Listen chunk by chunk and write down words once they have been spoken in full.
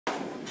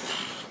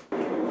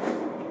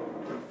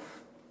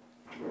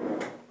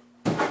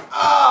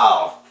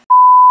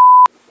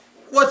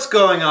What's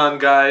going on,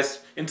 guys?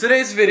 In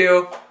today's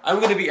video,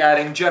 I'm going to be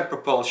adding jet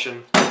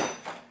propulsion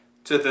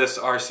to this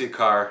RC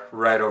car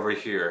right over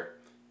here.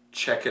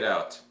 Check it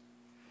out.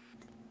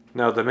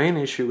 Now, the main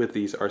issue with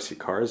these RC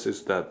cars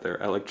is that their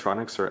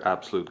electronics are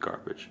absolute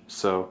garbage.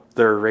 So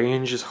their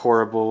range is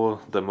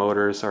horrible, the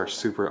motors are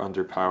super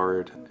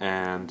underpowered,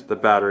 and the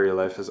battery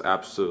life is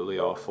absolutely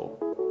awful.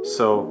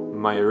 So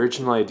my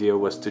original idea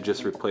was to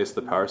just replace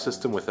the power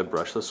system with a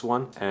brushless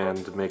one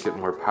and make it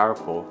more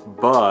powerful,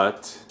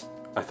 but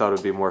I thought it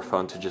would be more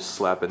fun to just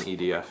slap an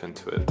EDF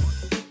into it.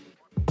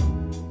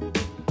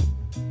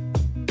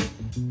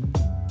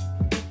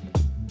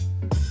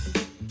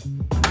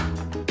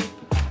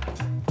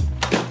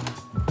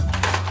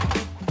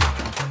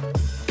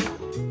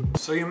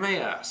 So you may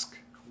ask,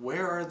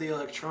 where are the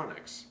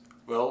electronics?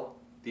 Well,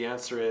 the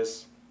answer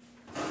is,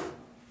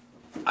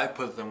 I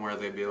put them where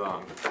they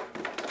belong.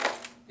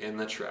 In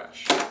the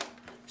trash.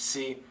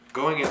 See,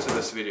 going into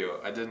this video,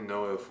 I didn't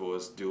know if it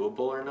was doable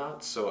or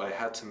not, so I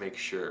had to make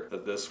sure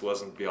that this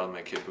wasn't beyond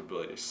my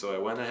capabilities. So I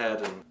went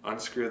ahead and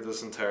unscrewed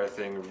this entire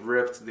thing,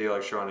 ripped the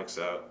electronics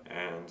out,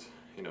 and,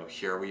 you know,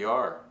 here we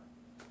are.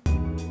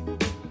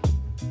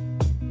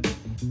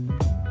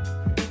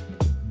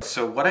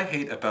 So what I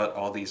hate about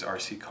all these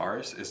RC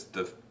cars is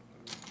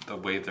the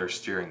way their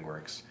steering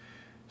works.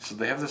 So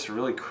they have this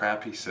really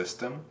crappy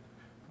system,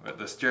 but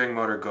the steering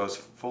motor goes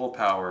full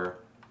power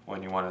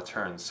when you want to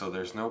turn, so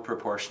there's no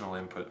proportional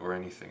input or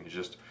anything. You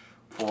just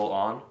full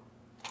on.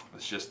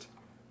 Let's just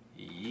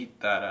yeet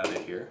that out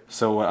of here.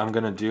 So what I'm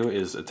gonna do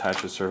is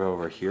attach a servo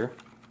over here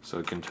so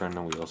it can turn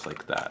the wheels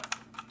like that.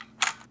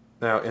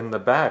 Now in the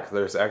back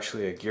there's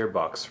actually a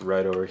gearbox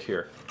right over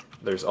here.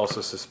 There's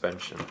also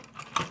suspension.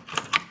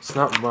 It's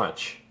not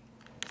much,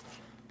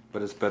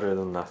 but it's better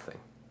than nothing.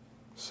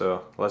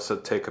 So let's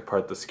take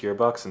apart this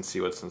gearbox and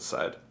see what's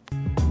inside.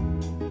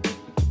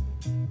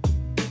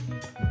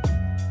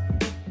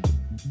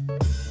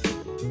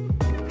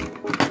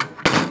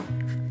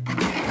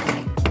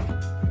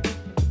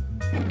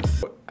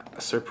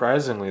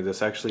 Surprisingly,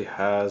 this actually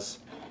has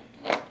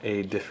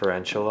a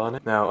differential on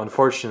it. Now,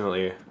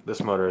 unfortunately,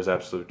 this motor is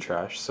absolute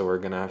trash, so we're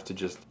gonna have to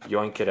just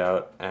yoink it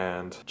out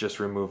and just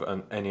remove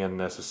any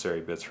unnecessary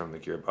bits from the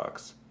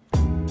gearbox.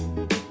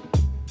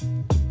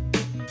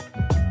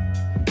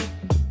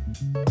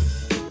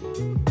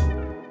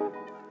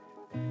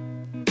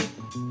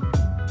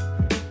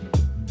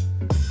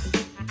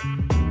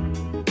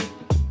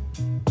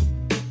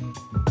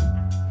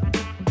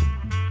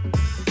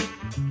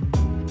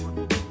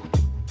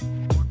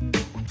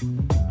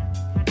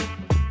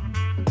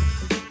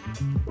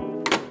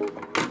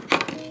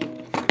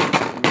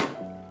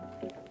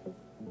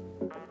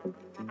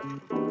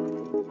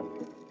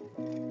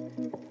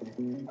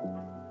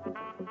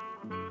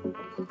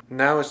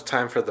 Now it's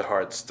time for the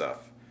hard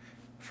stuff.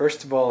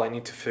 First of all, I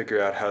need to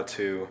figure out how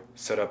to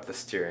set up the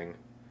steering.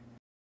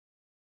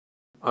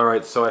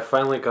 Alright, so I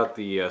finally got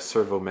the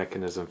servo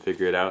mechanism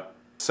figured out.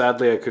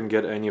 Sadly, I couldn't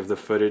get any of the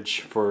footage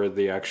for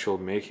the actual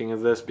making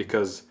of this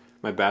because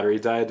my battery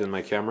died in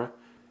my camera.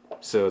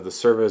 So the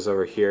servo is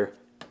over here,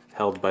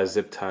 held by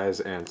zip ties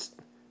and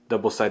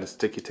double-sided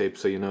sticky tape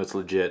so you know it's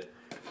legit.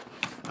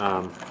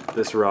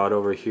 This rod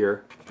over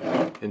here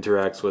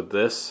interacts with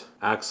this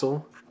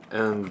axle,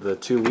 and the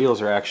two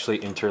wheels are actually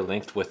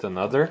interlinked with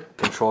another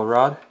control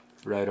rod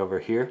right over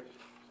here.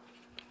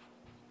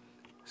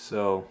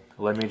 So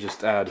let me just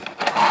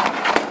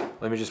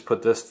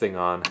put this thing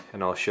on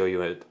and I'll show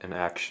you it in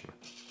action.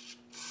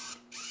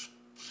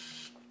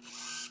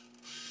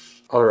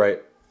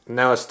 Alright,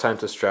 now it's time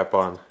to strap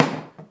on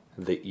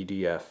the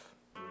EDF.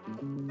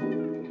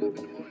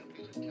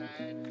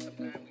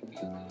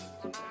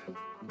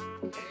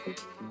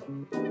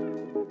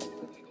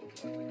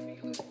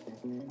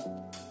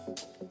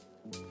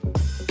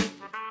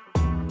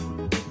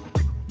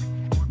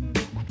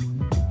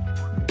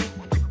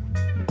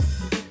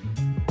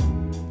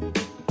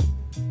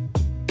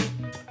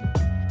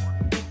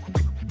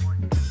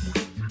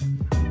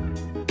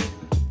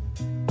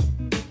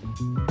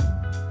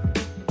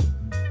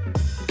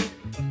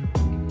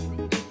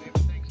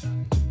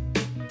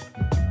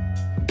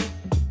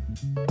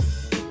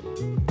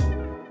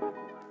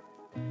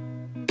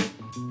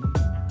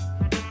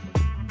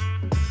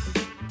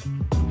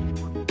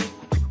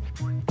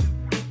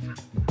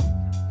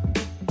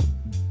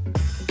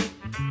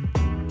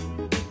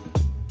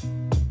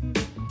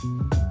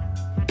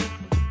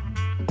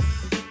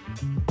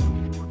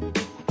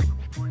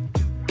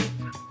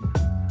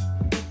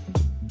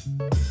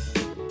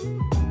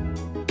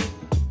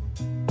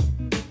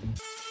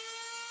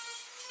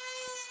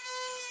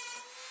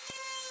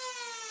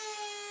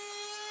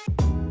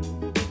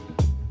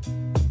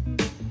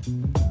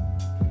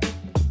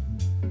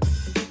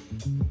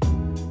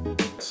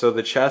 So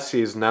the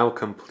chassis is now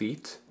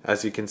complete.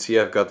 As you can see,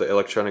 I've got the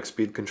electronic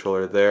speed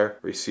controller there,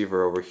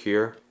 receiver over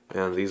here,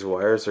 and these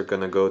wires are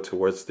going to go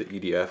towards the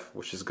EDF,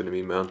 which is going to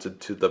be mounted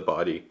to the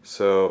body.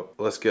 So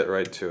let's get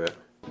right to it.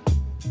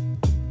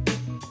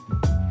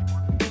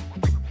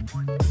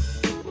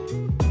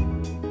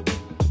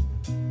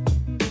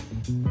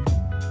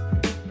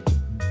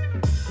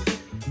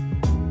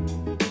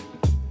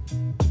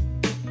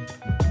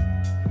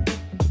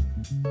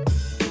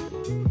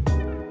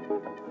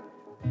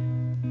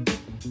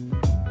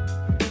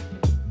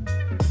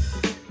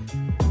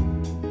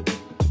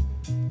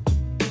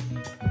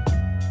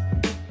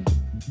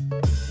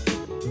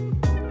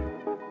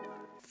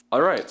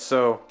 Alright,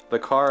 so the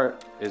car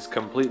is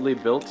completely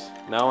built.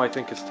 Now I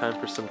think it's time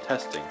for some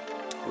testing.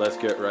 Let's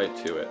get right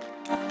to it.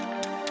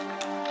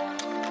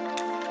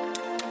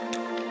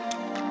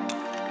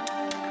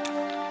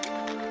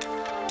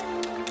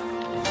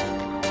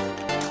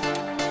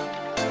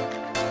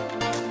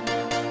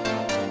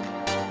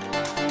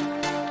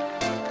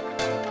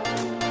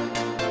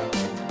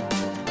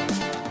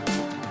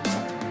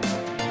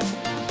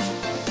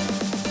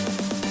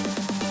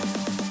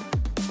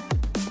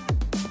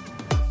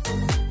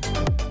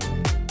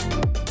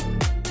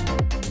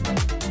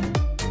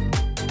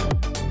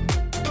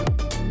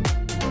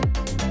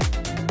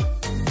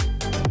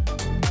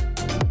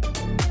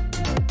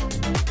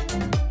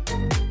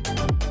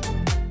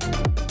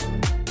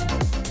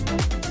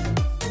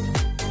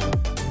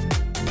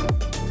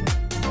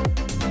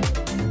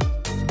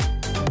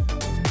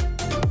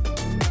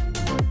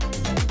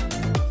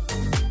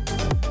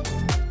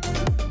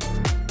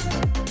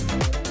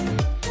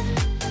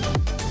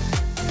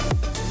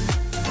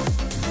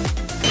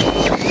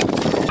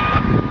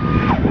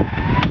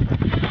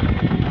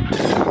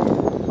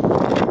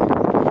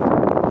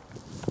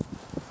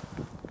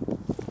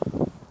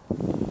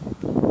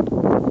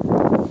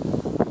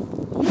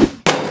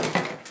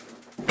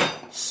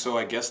 So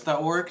I guess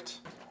that worked.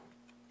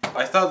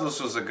 I thought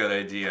this was a good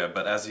idea,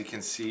 but as you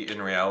can see,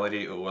 in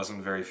reality, it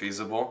wasn't very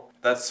feasible.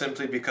 That's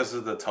simply because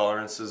of the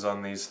tolerances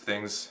on these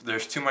things.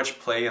 There's too much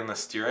play in the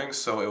steering,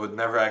 so it would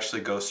never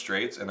actually go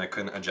straight and I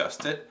couldn't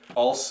adjust it.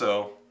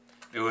 Also,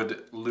 it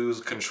would lose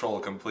control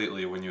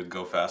completely when you'd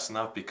go fast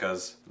enough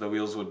because the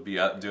wheels would be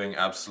doing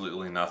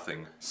absolutely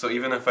nothing. So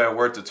even if I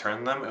were to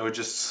turn them, it would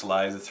just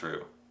slide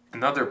through.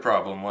 Another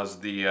problem was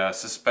the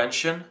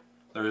suspension.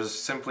 There was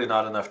simply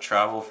not enough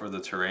travel for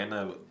the terrain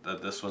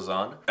that this was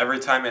on. Every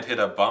time it hit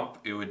a bump,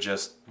 it would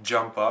just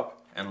jump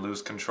up and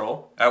lose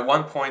control. At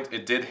one point,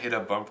 it did hit a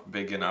bump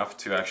big enough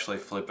to actually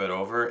flip it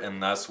over,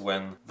 and that's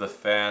when the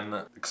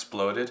fan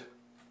exploded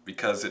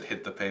because it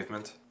hit the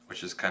pavement,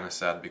 which is kind of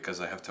sad because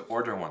I have to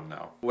order one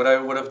now. What I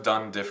would have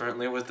done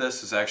differently with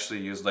this is actually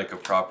use like a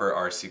proper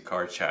RC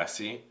car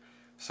chassis,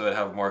 so I'd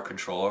have more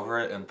control over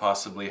it and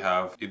possibly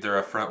have either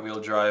a front wheel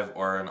drive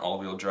or an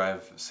all-wheel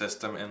drive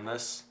system in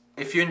this.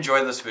 If you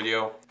enjoyed this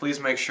video, please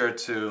make sure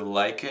to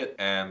like it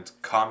and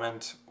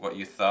comment what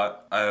you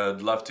thought. I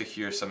would love to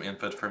hear some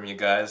input from you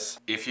guys.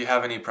 If you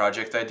have any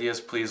project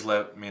ideas, please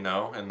let me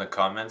know in the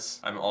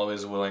comments. I'm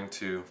always willing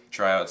to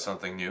try out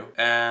something new.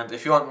 And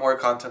if you want more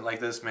content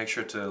like this, make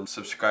sure to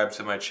subscribe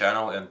to my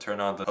channel and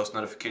turn on the post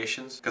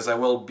notifications because I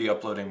will be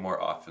uploading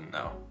more often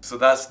now. So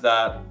that's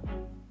that.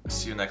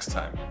 See you next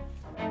time.